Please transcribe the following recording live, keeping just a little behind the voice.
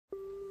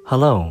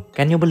Hello,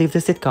 can you believe the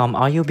sitcom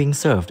Are You Being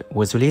Served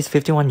was released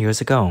 51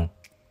 years ago?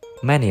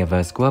 Many of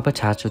us grew up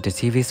attached to the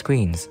TV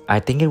screens. I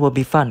think it would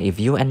be fun if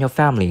you and your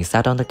family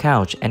sat on the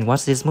couch and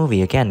watched this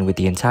movie again with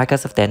the entire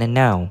cast of then and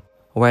now.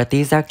 Where are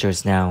these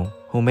actors now,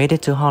 who made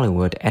it to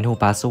Hollywood and who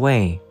passed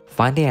away?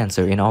 Find the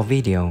answer in our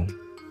video.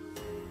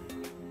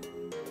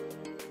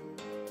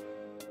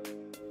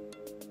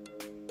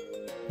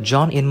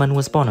 John Inman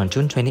was born on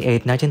June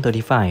 28,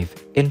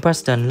 1935, in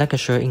Preston,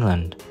 Lancashire,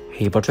 England.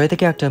 He portrayed the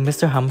character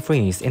Mr.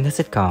 Humphreys in the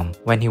sitcom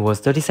when he was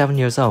 37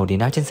 years old in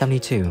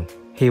 1972.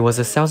 He was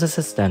a sales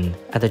assistant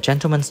at the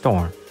Gentleman's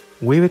Store.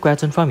 We regret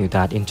to inform you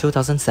that in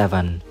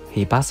 2007,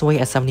 he passed away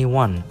at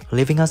 71,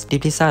 leaving us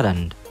deeply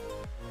saddened.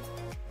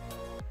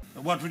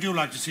 What would you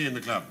like to see in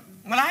the club?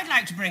 Well, I'd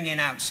like to bring in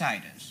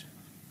outsiders.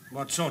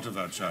 What sort of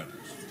outsiders?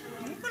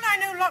 Well, I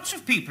know lots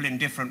of people in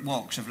different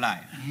walks of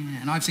life.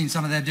 Yeah, and I've seen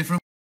some of their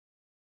different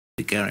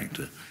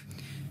character.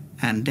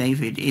 And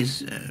David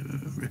is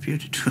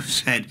reputed to have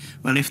said,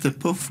 well, if the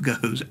puff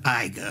goes,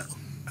 I go.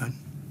 And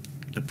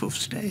the puff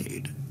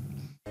stayed.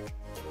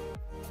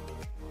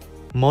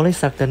 Molly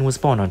Sugden was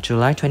born on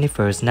July 21,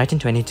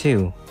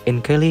 1922,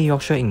 in Keighley,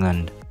 Yorkshire,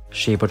 England.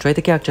 She portrayed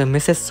the character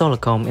Mrs.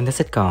 Solacombe in the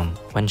sitcom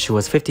when she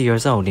was 50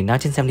 years old in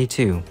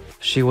 1972.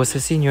 She was a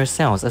senior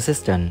sales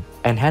assistant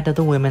and head of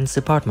the women's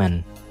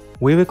department.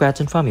 We regret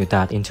to inform you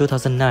that in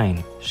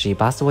 2009, she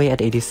passed away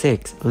at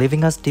 86,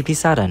 leaving us deeply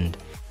saddened.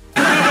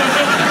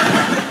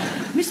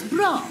 Miss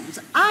Brahms,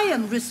 I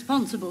am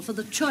responsible for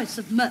the choice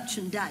of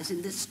merchandise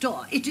in this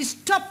store. It is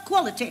top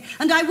quality,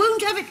 and I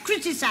won't have it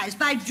criticized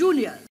by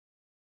juniors.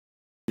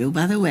 Oh,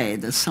 by the way,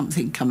 there's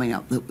something coming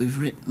up that we've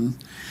written,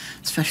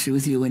 especially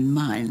with you in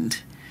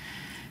mind.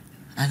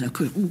 And of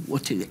course,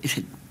 what is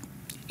it?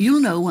 You'll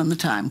know when the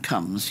time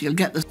comes. You'll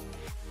get the...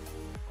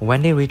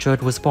 Wendy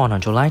Richard was born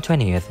on July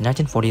 20,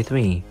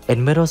 1943,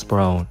 in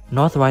Middlesbrough,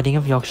 North Riding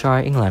of Yorkshire,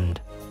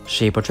 England.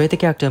 She portrayed the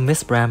character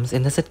Miss Brahms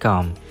in the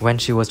sitcom when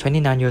she was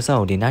 29 years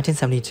old in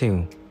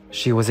 1972.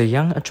 She was a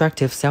young,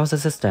 attractive sales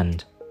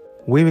assistant.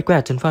 We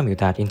regret to inform you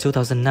that in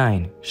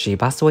 2009, she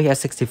passed away at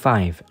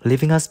 65,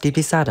 leaving us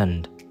deeply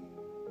saddened.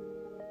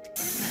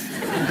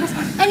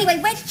 Anyway,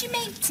 where did you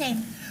meet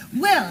him?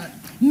 Well,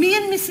 me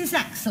and Mrs.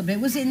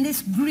 Axelby was in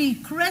this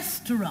Greek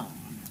restaurant.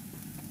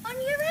 On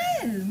your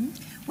own?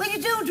 Well,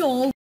 you don't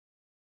all...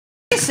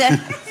 Listen,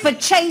 for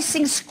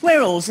chasing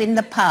squirrels in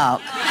the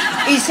park.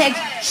 He said,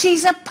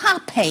 she's a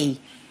puppy.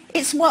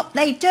 It's what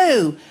they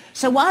do.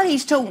 So while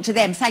he's talking to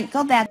them, thank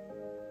God they're...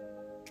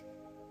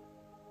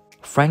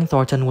 Frank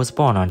Thornton was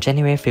born on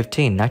January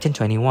 15,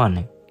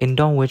 1921, in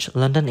Dulwich,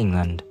 London,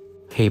 England.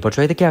 He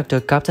portrayed the character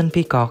Captain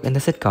Peacock in the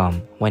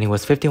sitcom when he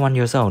was 51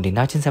 years old in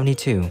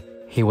 1972.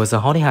 He was a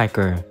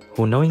hitchhiker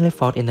who knowingly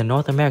fought in the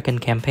North American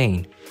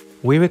campaign.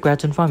 We regret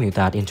to inform you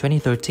that in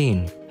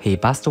 2013, he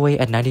passed away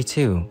at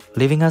 92,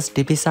 leaving us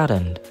deeply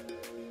saddened.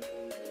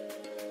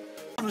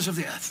 of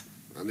the earth.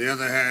 On the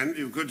other hand,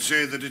 you could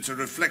say that it's a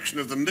reflection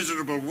of the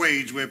miserable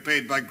wage we're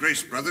paid by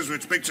Grace Brothers,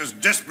 which makes us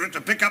desperate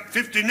to pick up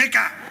 50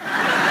 knicker.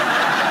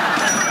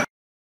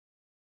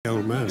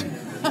 Old man.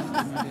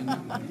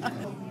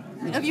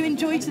 Have you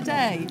enjoyed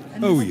today?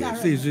 Oh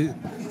yes,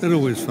 they're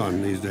always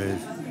fun these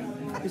days,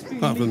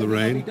 apart from the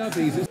rain.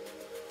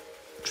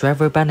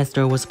 Trevor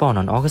Bannister was born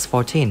on August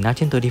 14,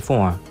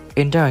 1934,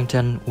 in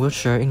Darrington,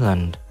 Wiltshire,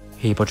 England.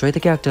 He portrayed the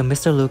character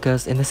Mr.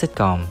 Lucas in the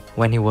sitcom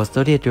when he was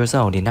 38 years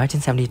old in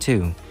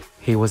 1972.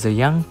 He was a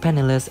young,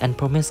 penniless and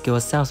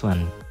promiscuous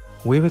salesman.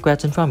 We regret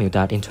to inform you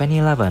that in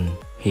 2011,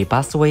 he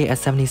passed away at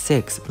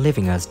 76,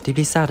 leaving us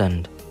deeply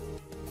saddened.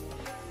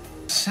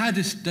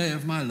 Saddest day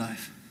of my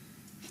life.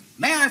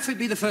 May I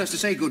be the first to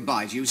say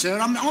goodbye to you, sir,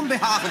 on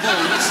behalf of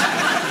all of us.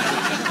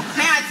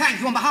 May I thank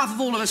you on behalf of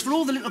all of us for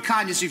all the little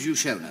kindnesses you've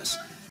shown us.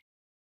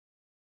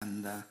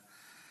 And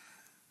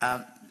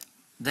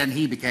then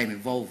he became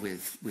involved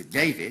with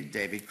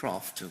David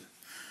Croft, a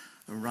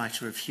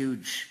writer of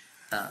huge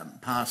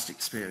past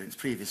experience,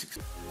 previous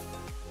experience.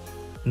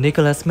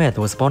 Nicholas Smith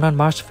was born on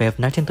March 5,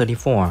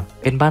 1934,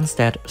 in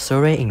Banstead,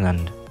 Surrey,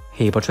 England.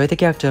 He portrayed the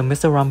character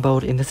Mr.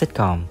 Rumbold in the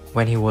sitcom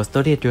when he was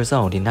 38 years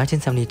old in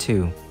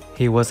 1972.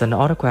 He was an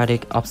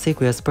autocratic,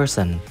 obsequious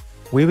person.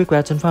 We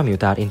regret to inform you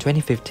that in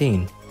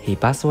 2015, he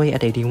passed away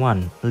at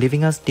 81,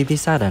 leaving us deeply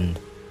saddened.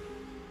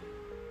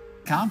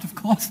 Count, of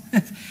course.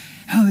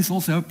 Oh, this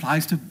also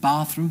applies to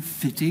bathroom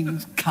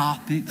fittings,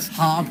 carpets,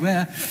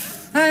 hardware,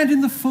 and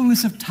in the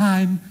fullness of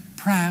time,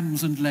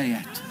 prams and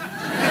layette.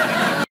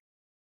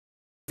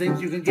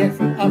 Things you can get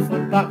from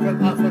Offenbach,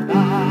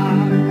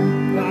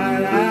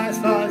 while as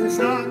for the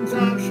songs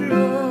of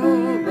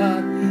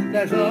Schubert,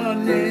 there's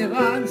only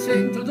one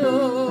thing to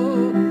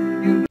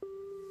do.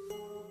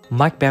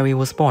 Mike Berry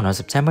was born on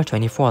September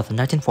 24,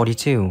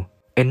 1942,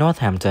 in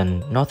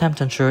Northampton,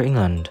 Northamptonshire,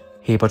 England.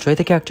 He portrayed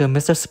the character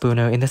Mr.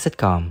 Spooner in the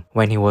sitcom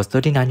when he was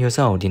 39 years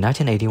old in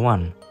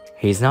 1981.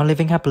 He is now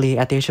living happily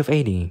at the age of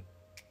 80.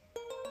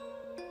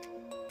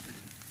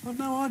 I've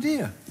no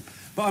idea.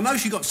 But I know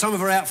she got some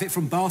of her outfit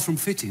from bathroom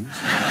fittings.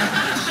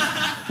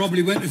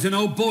 Probably went as an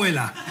old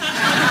boiler.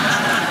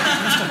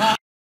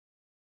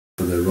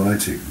 Their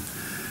writing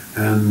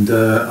And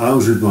I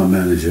was with my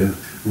manager.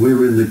 We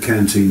were in the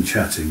canteen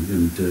chatting,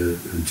 and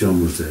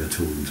John was there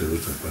talking to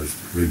us. I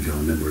suppose Ring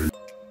John never.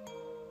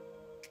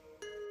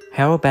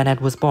 Harold Bennett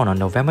was born on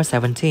November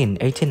 17,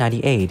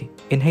 1898,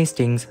 in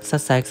Hastings,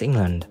 Sussex,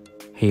 England.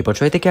 He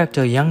portrayed the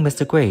character young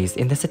Mr. Grace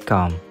in the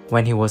sitcom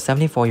when he was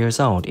 74 years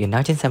old in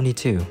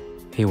 1972.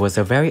 He was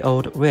a very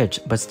old, rich,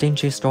 but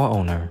stingy store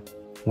owner.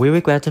 We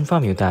regret to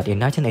inform you that in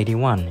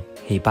 1981,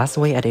 he passed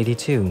away at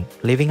 82,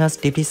 leaving us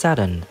deeply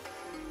saddened.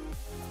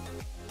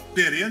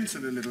 Experience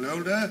and a little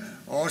older,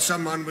 or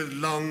someone with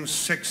long,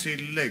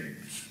 sexy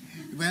legs?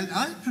 Well,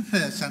 I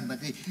prefer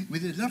somebody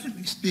with a lot of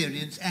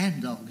experience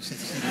and long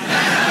sexy.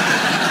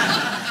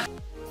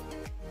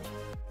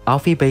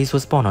 Alfie Bass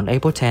was born on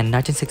April 10,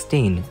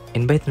 1916,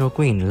 in Bethnal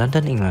Green,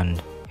 London,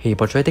 England. He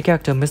portrayed the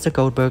character Mr.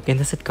 Goldberg in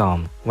the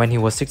sitcom when he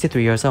was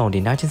 63 years old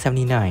in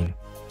 1979.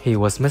 He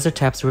was Mr.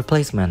 Tapp's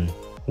replacement.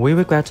 We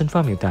regret to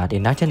inform you that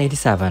in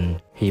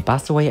 1987, he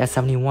passed away at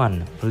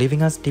 71,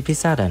 leaving us deeply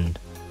saddened.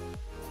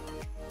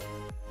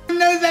 I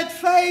know that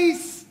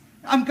face!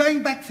 I'm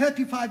going back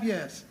 35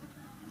 years.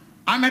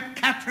 I'm at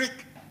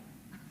Catterick.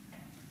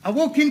 I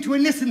walk into a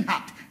Nissen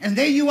hut, and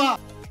there you are.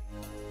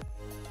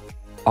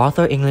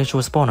 Arthur English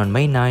was born on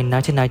May 9,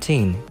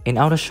 1919, in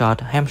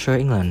Aldershot, Hampshire,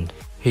 England.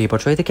 He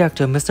portrayed the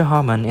character Mr.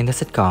 Harmon in the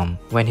sitcom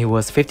when he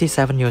was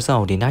 57 years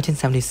old in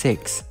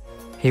 1976.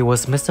 He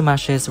was Mr.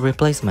 Mash's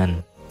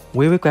replacement.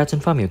 We regret to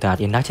inform you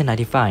that in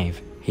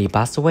 1995, he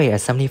passed away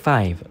at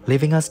 75,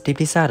 leaving us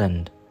deeply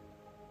saddened.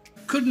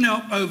 Couldn't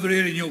help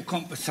overhearing your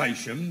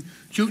conversation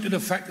due to the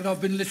fact that I've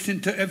been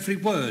listening to every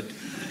word.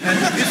 And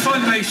if I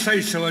may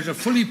say so, as a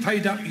fully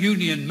paid up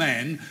union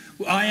man,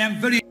 I am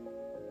very...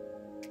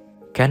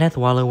 Kenneth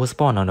Waller was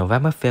born on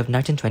November 5,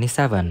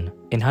 1927,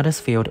 in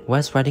Huddersfield,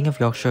 West Riding of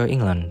Yorkshire,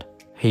 England.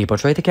 He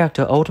portrayed the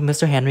character Old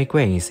Mr. Henry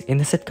Grace in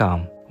the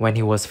sitcom when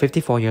he was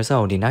 54 years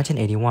old in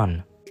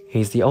 1981. He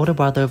is the older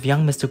brother of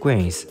young Mr.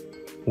 Grace.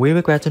 We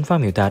regret to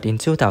inform you that in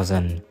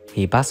 2000,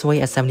 he passed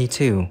away at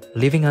 72,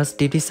 leaving us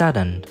deeply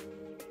saddened.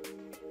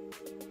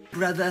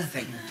 Brother.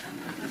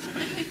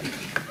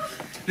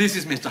 This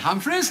is Mr.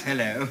 Humphreys.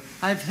 Hello.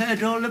 I've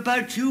heard all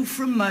about you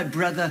from my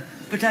brother,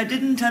 but I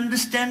didn't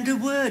understand a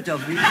word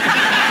of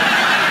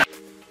it.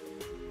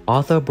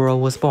 Arthur Burrow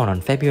was born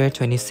on February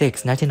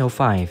 26,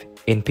 1905,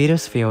 in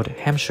Petersfield,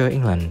 Hampshire,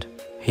 England.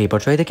 He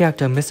portrayed the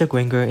character Mr.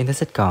 Granger in the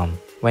sitcom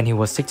when he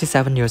was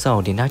 67 years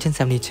old in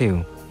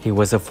 1972. He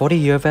was a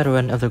 40-year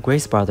veteran of the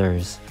Grace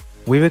brothers.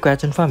 We regret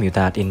to inform you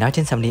that in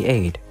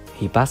 1978,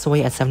 he passed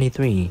away at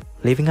 73,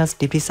 leaving us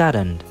deeply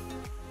saddened.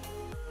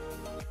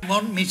 I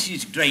want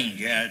Mrs.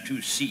 Granger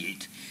to see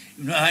it.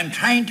 You know, I'm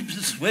trying to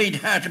persuade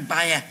her to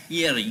buy a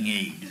hearing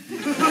aid.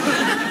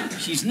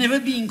 She's never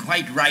been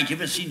quite right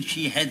ever since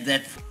she had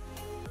that...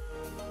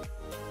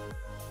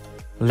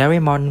 Larry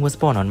Martin was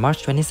born on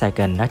March 22,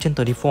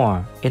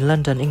 1934, in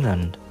London,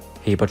 England.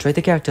 He portrayed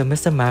the character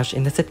Mr. Mash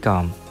in the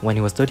sitcom when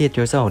he was 38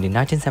 years old in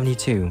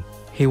 1972.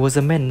 He was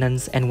a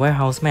maintenance and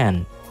warehouse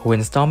man who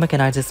installed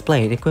mechanized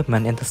display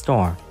equipment in the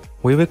store.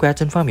 We regret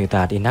to inform you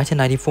that in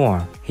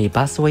 1994, he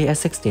passed away at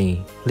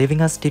 60,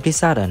 leaving us deeply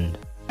saddened.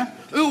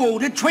 Who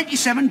ordered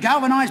 27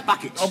 galvanised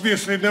buckets?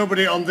 Obviously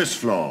nobody on this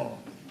floor.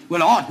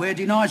 Well, hardware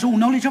denies all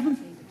knowledge of them.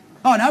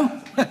 I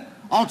know.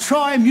 I'll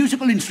try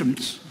musical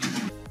instruments.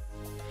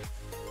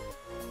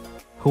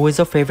 Who is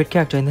your favorite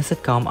character in the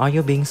sitcom Are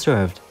You Being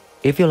Served?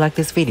 If you like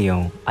this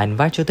video, I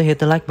invite you to hit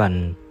the like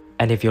button.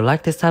 And if you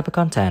like this type of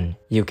content,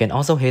 you can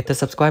also hit the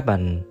subscribe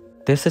button.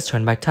 This is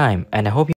Turn Back Time, and I hope you